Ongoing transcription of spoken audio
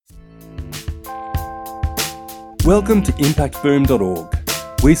Welcome to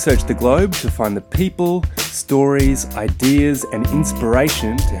impactboom.org. We search the globe to find the people, stories, ideas and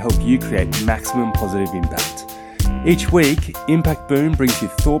inspiration to help you create maximum positive impact. Each week, Impact Boom brings you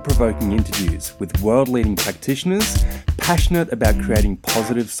thought-provoking interviews with world-leading practitioners passionate about creating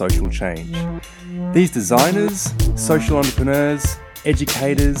positive social change. These designers, social entrepreneurs,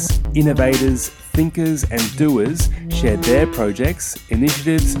 educators, innovators, thinkers and doers share their projects,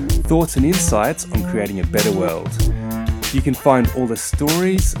 initiatives, thoughts and insights on creating a better world. You can find all the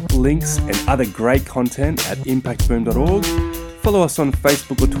stories, links and other great content at impactboom.org. Follow us on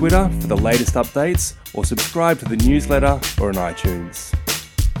Facebook or Twitter for the latest updates, or subscribe to the newsletter or on iTunes.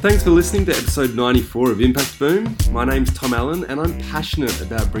 Thanks for listening to episode 94 of Impact Boom. My name's Tom Allen and I'm passionate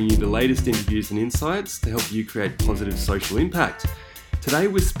about bringing you the latest interviews and insights to help you create positive social impact. Today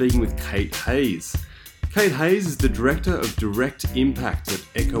we're speaking with Kate Hayes. Kate Hayes is the Director of Direct Impact at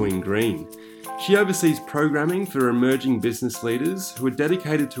Echoing Green. She oversees programming for emerging business leaders who are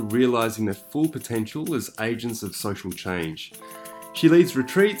dedicated to realising their full potential as agents of social change. She leads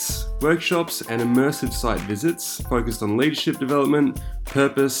retreats, workshops and immersive site visits focused on leadership development,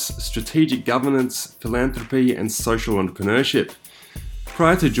 purpose, strategic governance, philanthropy and social entrepreneurship.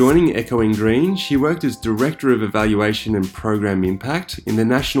 Prior to joining Echoing Green, she worked as Director of Evaluation and Program Impact in the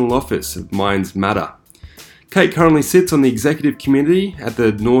National Office of Minds Matter. Kate currently sits on the Executive Committee at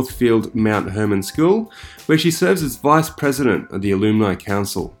the Northfield Mount Hermon School, where she serves as Vice President of the Alumni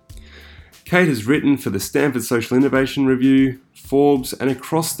Council. Kate has written for the Stanford Social Innovation Review, Forbes, and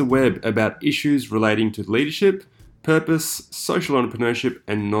across the web about issues relating to leadership, purpose, social entrepreneurship,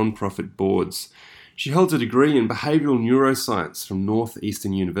 and non-profit boards. She holds a degree in behavioural neuroscience from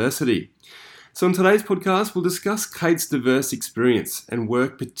Northeastern University. So in today's podcast, we'll discuss Kate's diverse experience and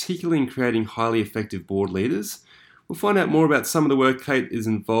work, particularly in creating highly effective board leaders. We'll find out more about some of the work Kate is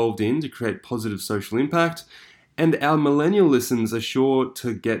involved in to create positive social impact. And our millennial listeners are sure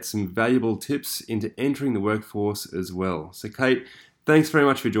to get some valuable tips into entering the workforce as well. So Kate, thanks very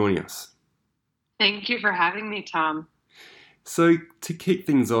much for joining us. Thank you for having me, Tom. So to kick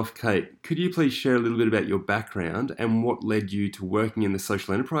things off, Kate, could you please share a little bit about your background and what led you to working in the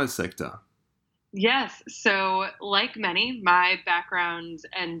social enterprise sector? Yes. So like many, my background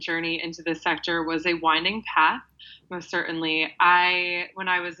and journey into this sector was a winding path. Most certainly. When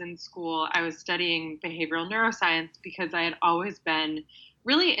I was in school, I was studying behavioral neuroscience because I had always been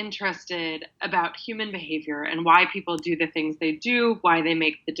really interested about human behavior and why people do the things they do, why they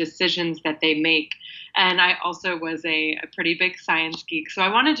make the decisions that they make. And I also was a pretty big science geek. So I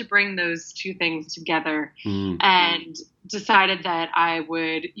wanted to bring those two things together and decided that I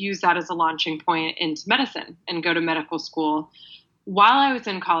would use that as a launching point into medicine and go to medical school. While I was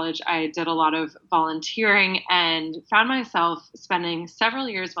in college, I did a lot of volunteering and found myself spending several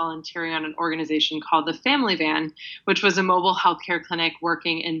years volunteering on an organization called the Family Van, which was a mobile healthcare clinic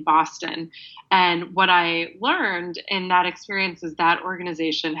working in Boston. And what I learned in that experience is that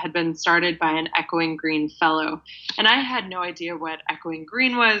organization had been started by an Echoing Green fellow. And I had no idea what Echoing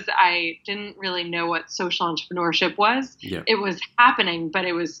Green was. I didn't really know what social entrepreneurship was. Yeah. It was happening, but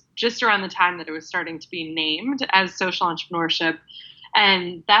it was just around the time that it was starting to be named as social entrepreneurship.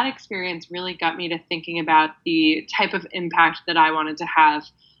 And that experience really got me to thinking about the type of impact that I wanted to have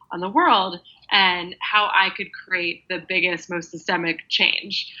on the world and how I could create the biggest, most systemic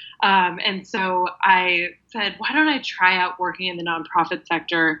change. And so I said, why don't I try out working in the nonprofit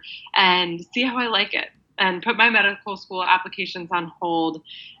sector and see how I like it? And put my medical school applications on hold.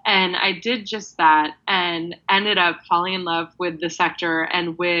 And I did just that and ended up falling in love with the sector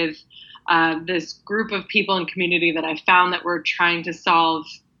and with this group of people and community that I found that were trying to solve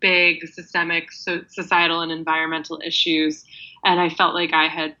big systemic societal and environmental issues. And I felt like I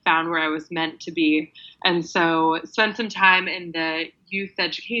had found where I was meant to be. And so spent some time in the youth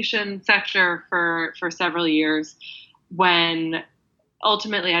education sector for several years when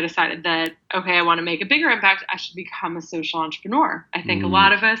ultimately I decided that, okay, I want to make a bigger impact. I should become a social entrepreneur. I think a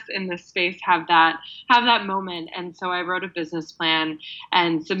lot of us in this space have that moment. And so I wrote a business plan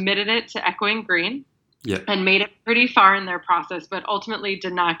and submitted it to Echoing Green and made it pretty far in their process, but ultimately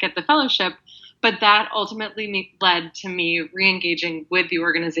did not get the fellowship. But that ultimately led to me re-engaging with the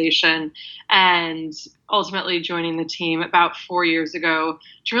organization and ultimately joining the team about 4 years ago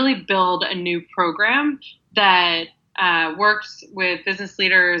to really build a new program that works with business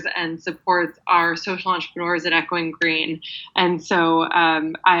leaders and supports our social entrepreneurs at Echoing Green. And so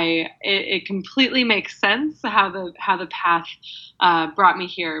it completely makes sense how the path brought me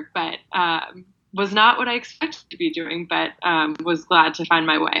here, but was not what I expected to be doing, but was glad to find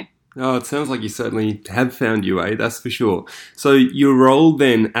my way. Oh, it sounds like you certainly have found your way, that's for sure. So, your role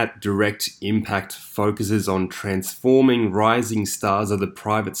then at Direct Impact focuses on transforming rising stars of the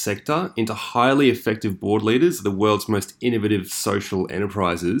private sector into highly effective board leaders of the world's most innovative social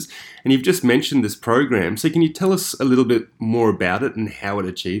enterprises. And you've just mentioned this program, so can you tell us a little bit more about it and how it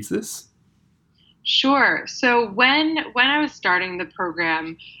achieves this? Sure. So when I was starting the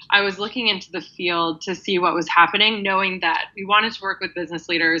program, I was looking into the field to see what was happening, knowing that we wanted to work with business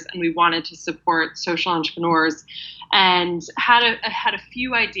leaders and we wanted to support social entrepreneurs, and had a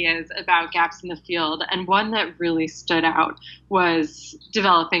few ideas about gaps in the field. And one that really stood out was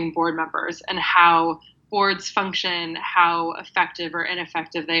developing board members and how boards function, how effective or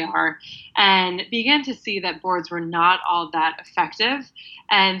ineffective they are, and began to see that boards were not all that effective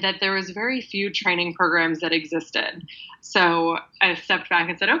and that there was very few training programs that existed. So I stepped back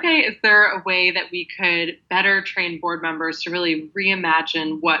and said, okay, is there a way that we could better train board members to really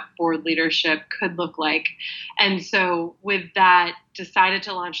reimagine what board leadership could look like? And so with that, decided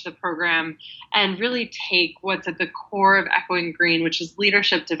to launch the program and really take what's at the core of Echoing Green, which is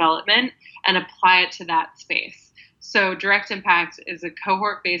leadership development, and apply it to that space. So, Direct Impact is a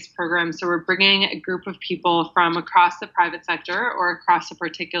cohort based program. So, we're bringing a group of people from across the private sector or across a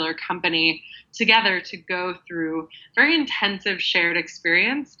particular company together to go through very intensive shared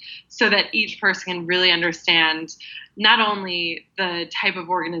experience so that each person can really understand not only the type of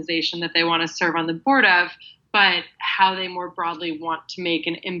organization that they want to serve on the board of, but how they more broadly want to make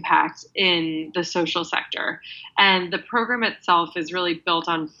an impact in the social sector. And the program itself is really built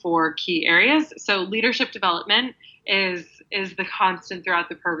on four key areas. So leadership development is the constant throughout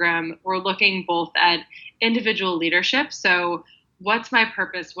the program. We're looking both at individual leadership. So what's my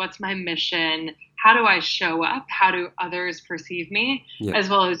purpose? What's my mission? How do I show up? How do others perceive me? Yeah. As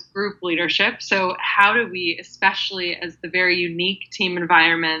well as group leadership. So how do we, especially as the very unique team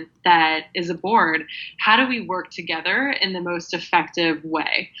environment that is a board, how do we work together in the most effective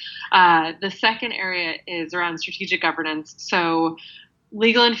way? The second area is around strategic governance. So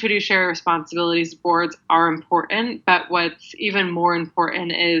legal and fiduciary responsibilities boards are important, but what's even more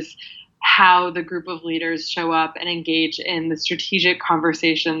important is how the group of leaders show up and engage in the strategic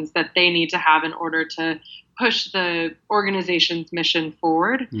conversations that they need to have in order to push the organization's mission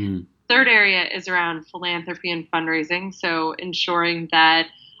forward. Third area is around philanthropy and fundraising. So ensuring that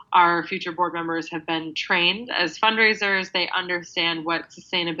our future board members have been trained as fundraisers, they understand what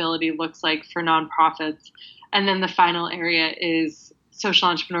sustainability looks like for nonprofits. And then the final area is social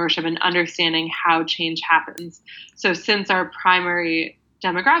entrepreneurship and understanding how change happens. So since our primary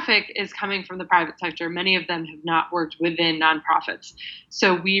demographic is coming from the private sector, many of them have not worked within nonprofits.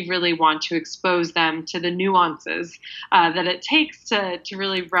 So we really want to expose them to the nuances that it takes to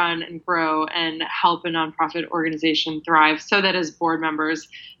really run and grow and help a nonprofit organization thrive so that as board members,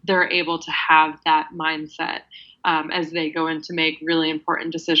 they're able to have that mindset as they go in to make really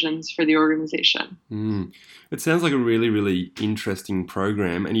important decisions for the organization. It sounds like a really, really interesting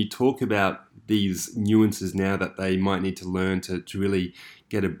program. And you talk about these nuances now that they might need to learn to really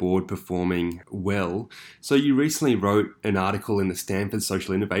get a board performing well. So you recently wrote an article in the Stanford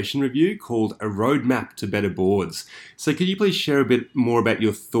Social Innovation Review called A Roadmap to Better Boards. So could you please share a bit more about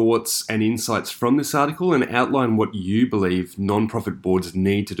your thoughts and insights from this article and outline what you believe nonprofit boards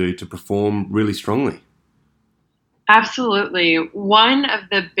need to do to perform really strongly? Absolutely. One of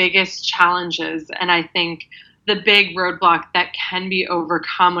the biggest challenges, and I think the big roadblock that can be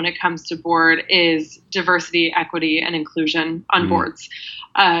overcome when it comes to board, is diversity, equity, and inclusion on boards.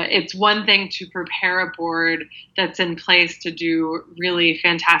 It's one thing to prepare a board that's in place to do really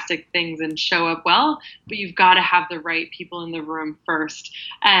fantastic things and show up well, but you've got to have the right people in the room first.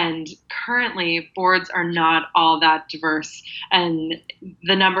 And currently, boards are not all that diverse. And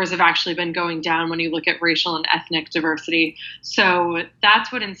the numbers have actually been going down when you look at racial and ethnic diversity. So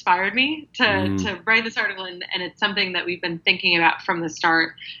that's what inspired me to write this article. And it's something that we've been thinking about from the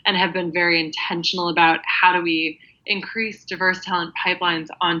start and have been very intentional about. How do we increase diverse talent pipelines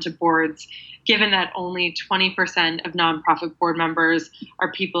onto boards, given that only 20% of nonprofit board members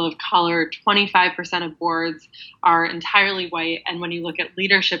are people of color, 25% of boards are entirely white, and when you look at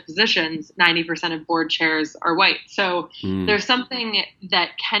leadership positions, 90% of board chairs are white. So there's something that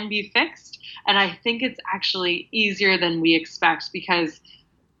can be fixed, and I think it's actually easier than we expect because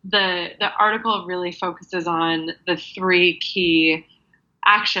the article really focuses on the three key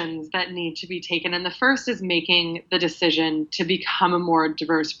actions that need to be taken. And the first is making the decision to become a more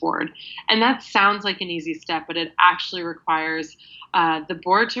diverse board. And that sounds like an easy step, but it actually requires the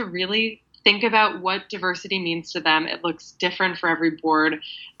board to really think about what diversity means to them. It looks different for every board,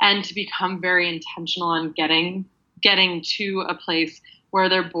 and to become very intentional on getting to a place where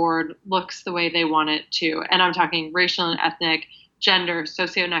their board looks the way they want it to. And I'm talking racial and ethnic, gender,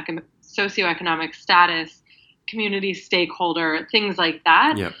 socioeconomic status, community stakeholder, things like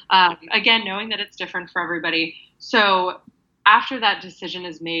that. Yep. Again, knowing that it's different for everybody. So after that decision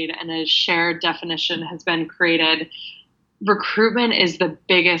is made and a shared definition has been created, recruitment is the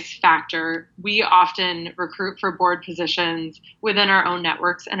biggest factor. We often recruit for board positions within our own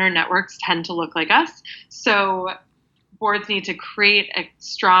networks, and our networks tend to look like us. So boards need to create a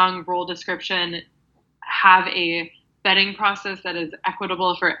strong role description, have a vetting process that is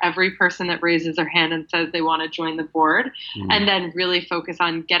equitable for every person that raises their hand and says they want to join the board, and then really focus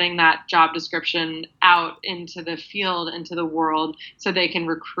on getting that job description out into the field, into the world, so they can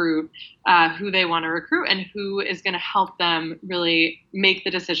recruit who they want to recruit and who is going to help them really make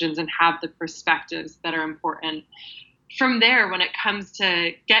the decisions and have the perspectives that are important. From there, when it comes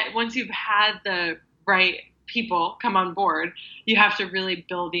to once you've had the right people come on board, you have to really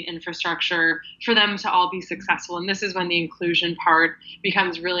build the infrastructure for them to all be successful. And this is when the inclusion part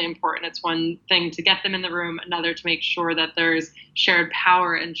becomes really important. It's one thing to get them in the room, another to make sure that there's shared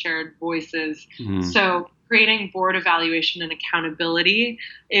power and shared voices. So creating board evaluation and accountability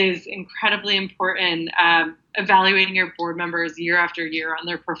is incredibly important. Evaluating your board members year after year on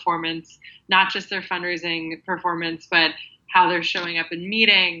their performance, not just their fundraising performance, but how they're showing up in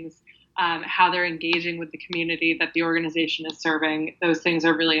meetings, how they're engaging with the community that the organization is serving. Those things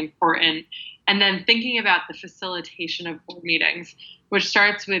are really important. And then thinking about the facilitation of board meetings, which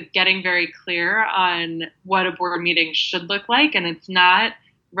starts with getting very clear on what a board meeting should look like. And it's not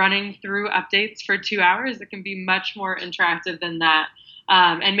running through updates for 2 hours. It can be much more interactive than that,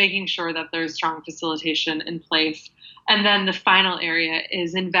 and making sure that there's strong facilitation in place. And then the final area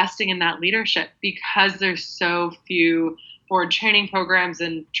is investing in that leadership, because there's so few board training programs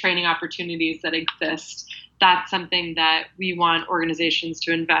and training opportunities that exist. That's something that we want organizations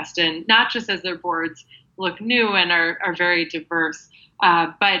to invest in, not just as their boards look new and are very diverse,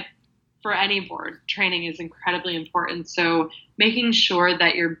 but for any board, training is incredibly important. So making sure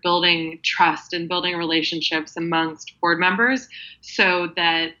that you're building trust and building relationships amongst board members so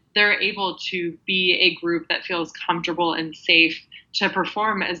that they're able to be a group that feels comfortable and safe to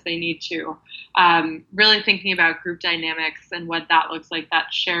perform as they need to. Really thinking about group dynamics and what that looks like,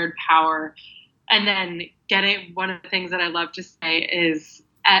 that shared power. And then one of the things that I love to say is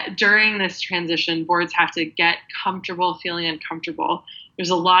during this transition, boards have to get comfortable feeling uncomfortable. There's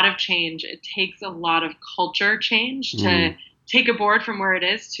a lot of change. It takes a lot of culture change to take a board from where it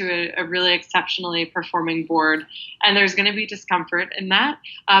is to a really exceptionally performing board. And there's going to be discomfort in that,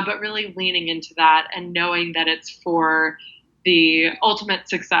 but really leaning into that and knowing that it's for the ultimate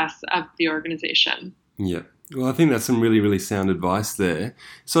success of the organization. Yeah. Well, I think that's some really, really sound advice there.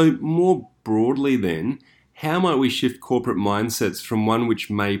 So more broadly then, how might we shift corporate mindsets from one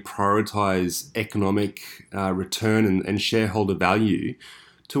which may prioritize economic return and shareholder value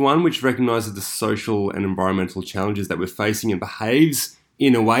to one which recognizes the social and environmental challenges that we're facing and behaves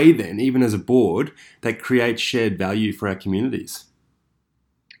in a way then, even as a board, that creates shared value for our communities?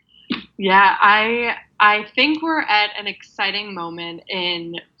 Yeah, I think we're at an exciting moment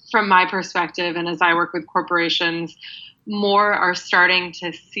from my perspective, and as I work with corporations, more are starting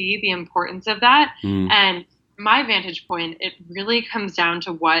to see the importance of that. And from my vantage point, it really comes down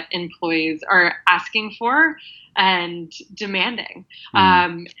to what employees are asking for and demanding.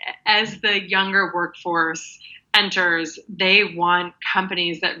 As the younger workforce enters, they want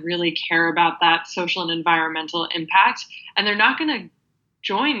companies that really care about that social and environmental impact, and they're not going to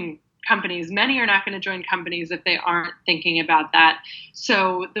join companies. Many are not going to join companies if they aren't thinking about that.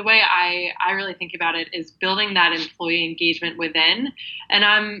 So the way I really think about it is building that employee engagement within. And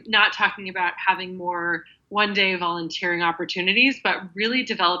I'm not talking about having more one-day volunteering opportunities, but really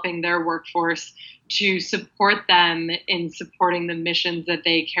developing their workforce to support them in supporting the missions that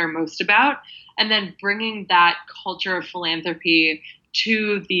they care most about, and then bringing that culture of philanthropy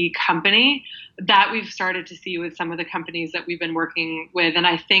to the company that we've started to see with some of the companies that we've been working with. And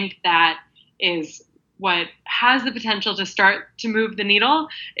I think that is what has the potential to start to move the needle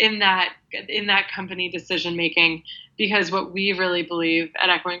in that company decision making, because what we really believe at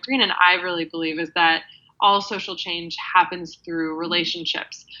Echoing Green, and I really believe, is that all social change happens through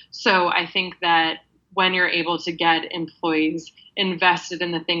relationships. So I think that when you're able to get employees invested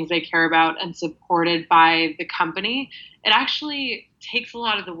in the things they care about and supported by the company, it actually takes a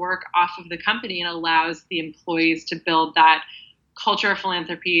lot of the work off of the company and allows the employees to build that culture of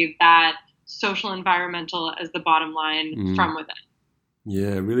philanthropy, that social environmental as the bottom line from within.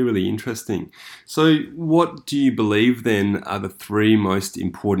 Yeah, really, really interesting. So what do you believe then are the three most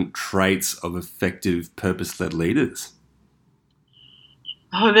important traits of effective purpose-led leaders?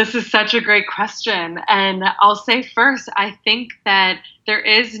 Oh, this is such a great question. And I'll say first, I think that there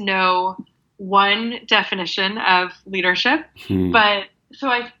is no one definition of leadership. Hmm. But so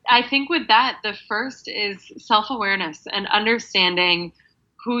I think with that, the first is self awareness and understanding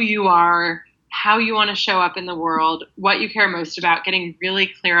who you are, how you want to show up in the world, what you care most about, getting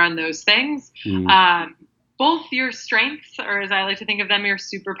really clear on those things. Hmm. Um, both your strengths, or as I like to think of them, your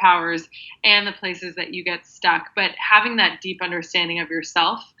superpowers, and the places that you get stuck. But having that deep understanding of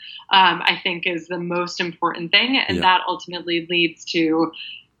yourself, I think, is the most important thing. And Yeah. that ultimately leads to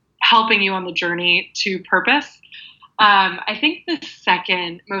helping you on the journey to purpose. I think the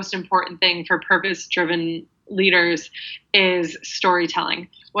second most important thing for purpose driven leaders is storytelling.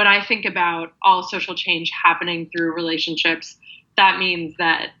 When I think about all social change happening through relationships, that means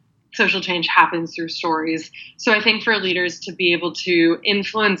that social change happens through stories. So I think for leaders to be able to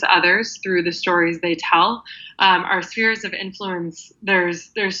influence others through the stories they tell, our spheres of influence, there's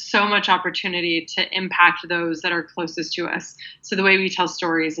so much opportunity to impact those that are closest to us. So the way we tell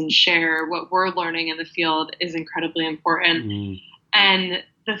stories and share what we're learning in the field is incredibly important. Hmm. And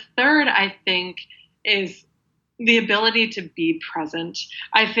the third, I think, is the ability to be present.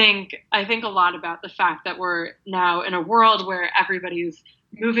 I think a lot about the fact that we're now in a world where everybody's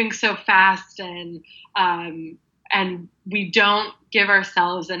moving so fast, and we don't give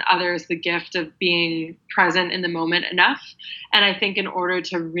ourselves and others the gift of being present in the moment enough. And I think in order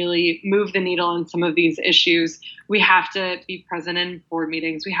to really move the needle on some of these issues, we have to be present in board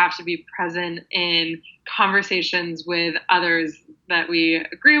meetings. We have to be present in conversations with others that we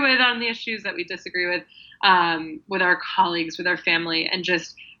agree with on the issues that we disagree with our colleagues, with our family, and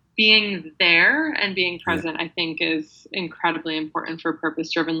just being there and being Yeah. present, I think, is incredibly important for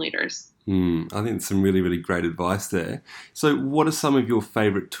purpose driven leaders. I think some really, really great advice there. So, what are some of your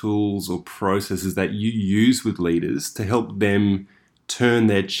favorite tools or processes that you use with leaders to help them turn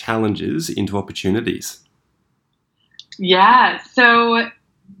their challenges into opportunities? Yeah. So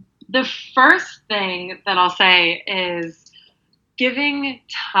the first thing that I'll say is giving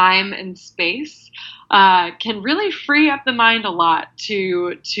time and space can really free up the mind a lot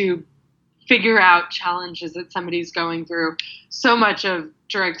to figure out challenges that somebody's going through. So much of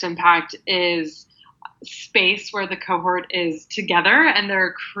direct impact is space where the cohort is together and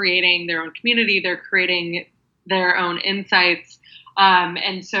they're creating their own community, they're creating their own insights.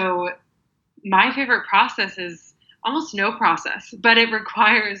 And so my favorite process is almost no process, but it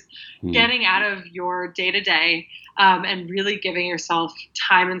requires Hmm. getting out of your day to day and really giving yourself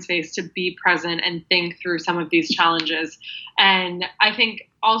time and space to be present and think through some of these challenges. And I think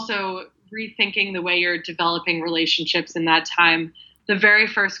also rethinking the way you're developing relationships in that time. The very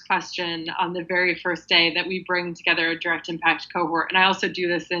first question on the very first day that we bring together a direct impact cohort, and I also do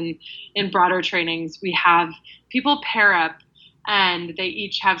this in broader trainings, we have people pair up and they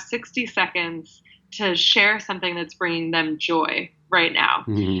each have 60 seconds to share something that's bringing them joy right now.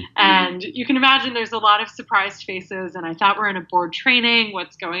 Hmm. And you can imagine there's a lot of surprised faces, and I thought we're in a board training,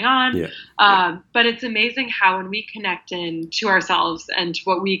 what's going on? Yeah. But it's amazing how when we connect in to ourselves and to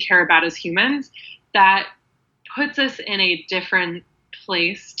what we care about as humans, that puts us in a different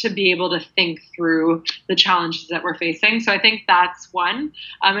place to be able to think through the challenges that we're facing. So I think that's one.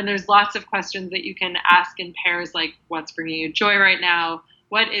 And there's lots of questions that you can ask in pairs, like what's bringing you joy right now?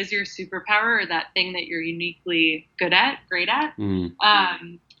 What is your superpower or that thing that you're uniquely good at, great at? Mm.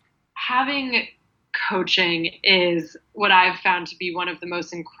 Having coaching is what I've found to be one of the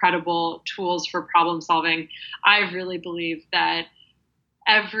most incredible tools for problem solving. I really believe that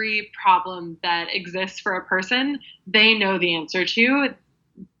every problem that exists for a person, they know the answer to.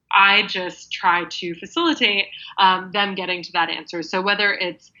 I just try to facilitate them getting to that answer. So whether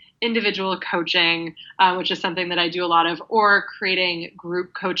it's individual coaching, which is something that I do a lot of, or creating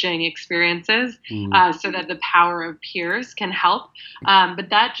group coaching experiences Mm. so that the power of peers can help. But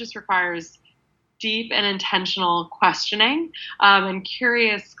that just requires deep and intentional questioning and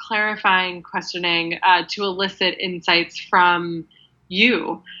curious, clarifying questioning to elicit insights from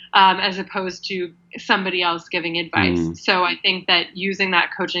you as opposed to somebody else giving advice. Mm. So I think that using that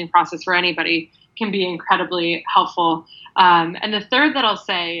coaching process for anybody can be incredibly helpful. And the third that I'll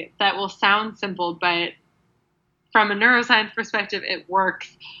say that will sound simple, but from a neuroscience perspective, it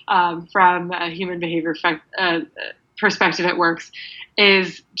works. From a human behavior perspective, it works,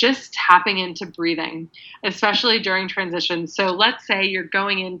 is just tapping into breathing, especially during transitions. So let's say you're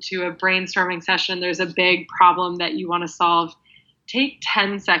going into a brainstorming session, there's a big problem that you want to solve. Take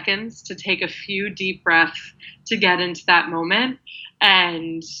 10 seconds to take a few deep breaths to get into that moment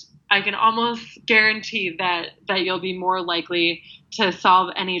And I can almost guarantee that you'll be more likely to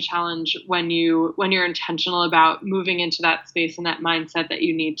solve any challenge when you're intentional about moving into that space and that mindset that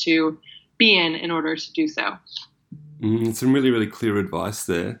you need to be in order to do so. Some really, really clear advice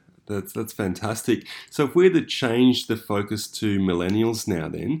there. That's fantastic. So if we're to change the focus to millennials now,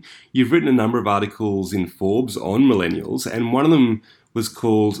 then you've written a number of articles in Forbes on millennials, and one of them was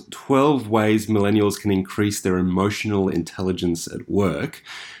called 12 Ways Millennials Can Increase Their Emotional Intelligence at Work.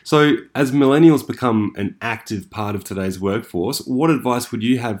 So as millennials become an active part of today's workforce, what advice would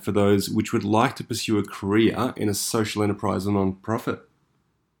you have for those which would like to pursue a career in a social enterprise or non-profit?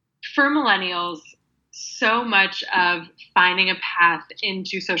 For millennials, so much of finding a path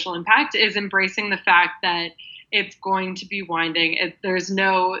into social impact is embracing the fact that it's going to be winding. There's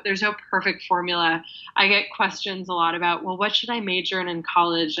no perfect formula. I get questions a lot about, well, what should I major in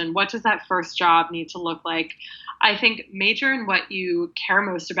college, and what does that first job need to look like? I think major in what you care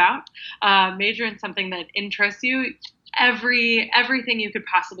most about. Major in something that interests you. Everything you could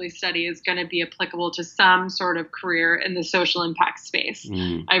possibly study is going to be applicable to some sort of career in the social impact space.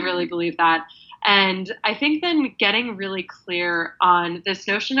 I really believe that. And I think then getting really clear on this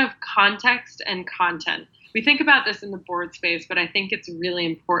notion of context and content. We think about this in the board space, but I think it's really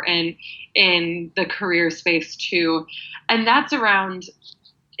important in the career space too. And that's around,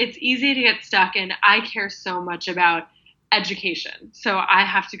 it's easy to get stuck in, I care so much about education. So I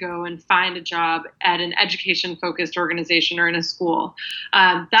have to go and find a job at an education-focused organization or in a school.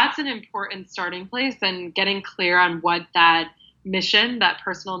 That's an important starting place, and getting clear on what that mission, that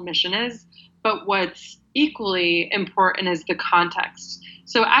personal mission is. But what's equally important is the context.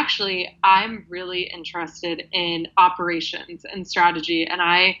 So actually, I'm really interested in operations and strategy, and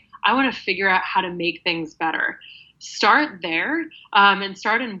I want to figure out how to make things better. Start there, and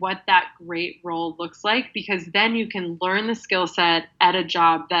start in what that great role looks like, because then you can learn the skill set at a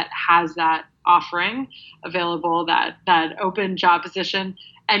job that has that offering available, that open job position,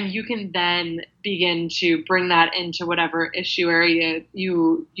 and you can then begin to bring that into whatever issue area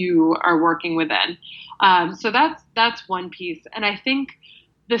you are working within. So that's one piece. And I think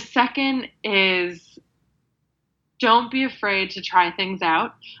the second is, don't be afraid to try things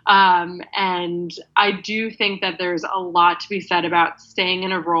out. And I do think that there's a lot to be said about staying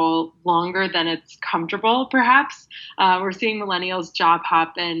in a role longer than it's comfortable, perhaps. We're seeing millennials job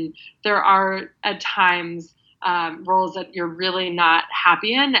hop, and there are at times roles that you're really not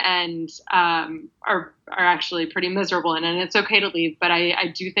happy in and are actually pretty miserable in, and it's okay to leave. But I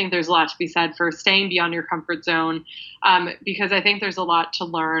do think there's a lot to be said for staying beyond your comfort zone, because I think there's a lot to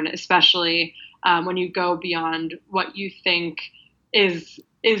learn, especially when you go beyond what you think is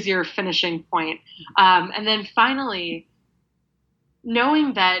your finishing point. And then finally,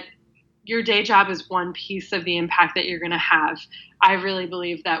 knowing that your day job is one piece of the impact that you're going to have. I really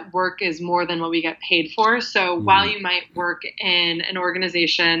believe that work is more than what we get paid for. So while you might work in an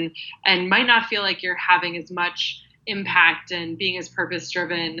organization and might not feel like you're having as much impact and being as purpose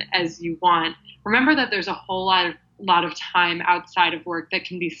driven as you want, remember that there's a whole lot of time outside of work that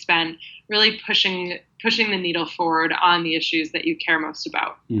can be spent really pushing the needle forward on the issues that you care most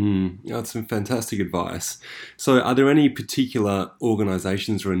about. That's some fantastic advice. So are there any particular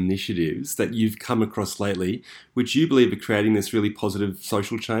organisations or initiatives that you've come across lately which you believe are creating this really positive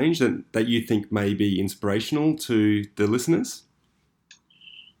social change that you think may be inspirational to the listeners?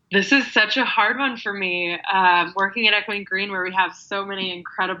 This is such a hard one for me, working at Echoing Green, where we have so many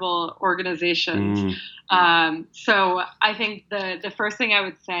incredible organizations. So I think the first thing I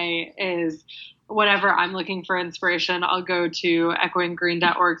would say is, whenever I'm looking for inspiration, I'll go to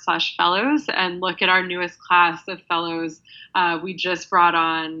echoinggreen.org/fellows and look at our newest class of fellows. We just brought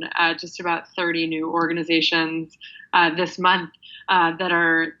on just about 30 new organizations this month that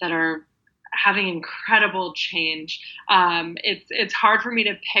are having incredible change. It's hard for me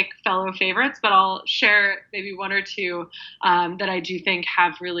to pick fellow favorites, but I'll share maybe one or two that I do think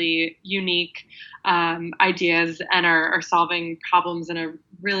have really unique ideas and are solving problems in a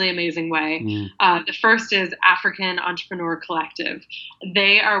really amazing way. The first is African Entrepreneur Collective.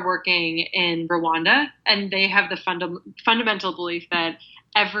 They are working in Rwanda, and they have the fundamental belief that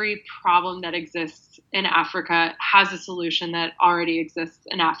every problem that exists in Africa has a solution that already exists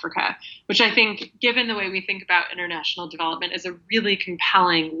in Africa, which I think, given the way we think about international development, is a really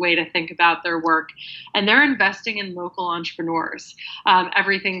compelling way to think about their work. And they're investing in local entrepreneurs,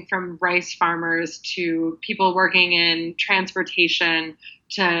 everything from rice farmers to people working in transportation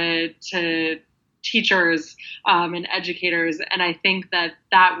to teachers and educators. And I think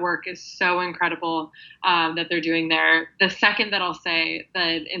that work is so incredible that they're doing there. The second that I'll say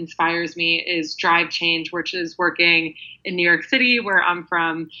that inspires me is Drive Change, which is working in New York City, where I'm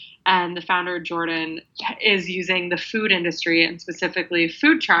from, and the founder, Jordan, is using the food industry and specifically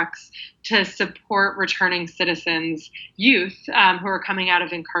food trucks to support returning citizens, youth who are coming out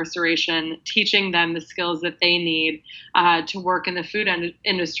of incarceration, teaching them the skills that they need to work in the food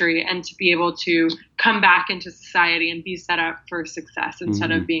industry and to be able to come back into society and be set up for success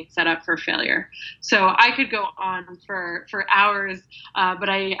instead of being set up for failure. So I could go on for hours, but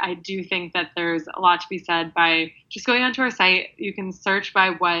I do think that there's a lot to be said by just going onto our site. You can search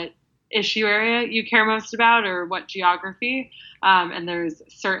by what issue area you care most about or what geography, and there's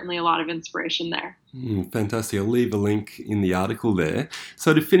certainly a lot of inspiration there. Fantastic. I'll leave a link in the article there.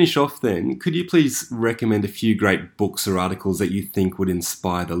 So to finish off then, could you please recommend a few great books or articles that you think would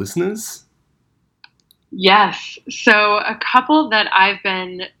inspire the listeners? Yes. So a couple that I've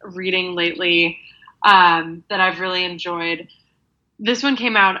been reading lately that I've really enjoyed. This one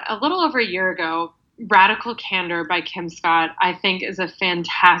came out a little over a year ago. Radical Candor by Kim Scott, I think, is a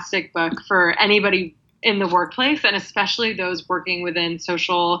fantastic book for anybody in the workplace, and especially those working within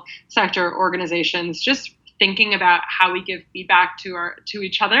social sector organizations, just thinking about how we give feedback to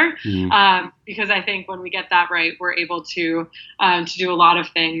each other, because I think when we get that right, we're able to do a lot of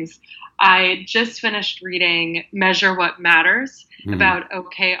things. I just finished reading Measure What Matters about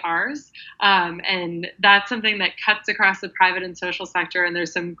OKRs, and that's something that cuts across the private and social sector, and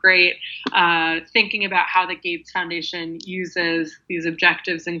there's some great thinking about how the Gates Foundation uses these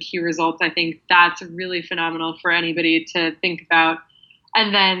objectives and key results. I think that's really phenomenal for anybody to think about.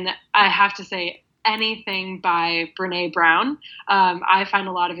 And then I have to say, anything by Brené Brown. I find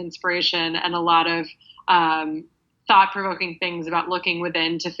a lot of inspiration and a lot of thought-provoking things about looking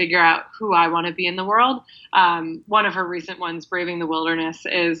within to figure out who I want to be in the world. One of her recent ones, Braving the Wilderness,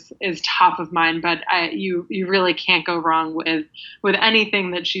 is top of mind, but you really can't go wrong with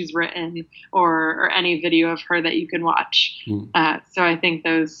anything that she's written or any video of her that you can watch. So I think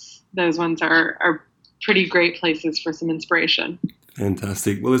those ones are pretty great places for some inspiration.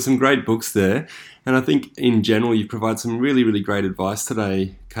 Fantastic. Well, there's some great books there. And I think in general, you provide some really, really great advice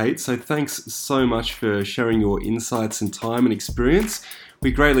today, Kate. So thanks so much for sharing your insights and time and experience.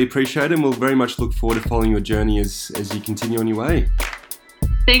 We greatly appreciate it, and we'll very much look forward to following your journey as you continue on your way.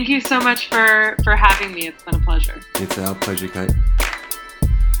 Thank you so much for having me. It's been a pleasure. It's our pleasure, Kate.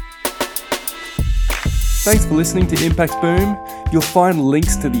 Thanks for listening to Impact Boom. You'll find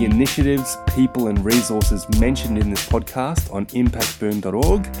links to the initiatives, people and resources mentioned in this podcast on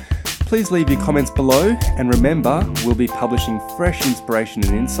impactboom.org. Please leave your comments below, and remember, we'll be publishing fresh inspiration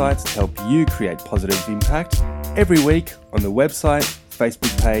and insights to help you create positive impact every week on the website,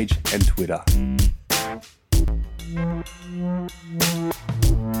 Facebook page and Twitter.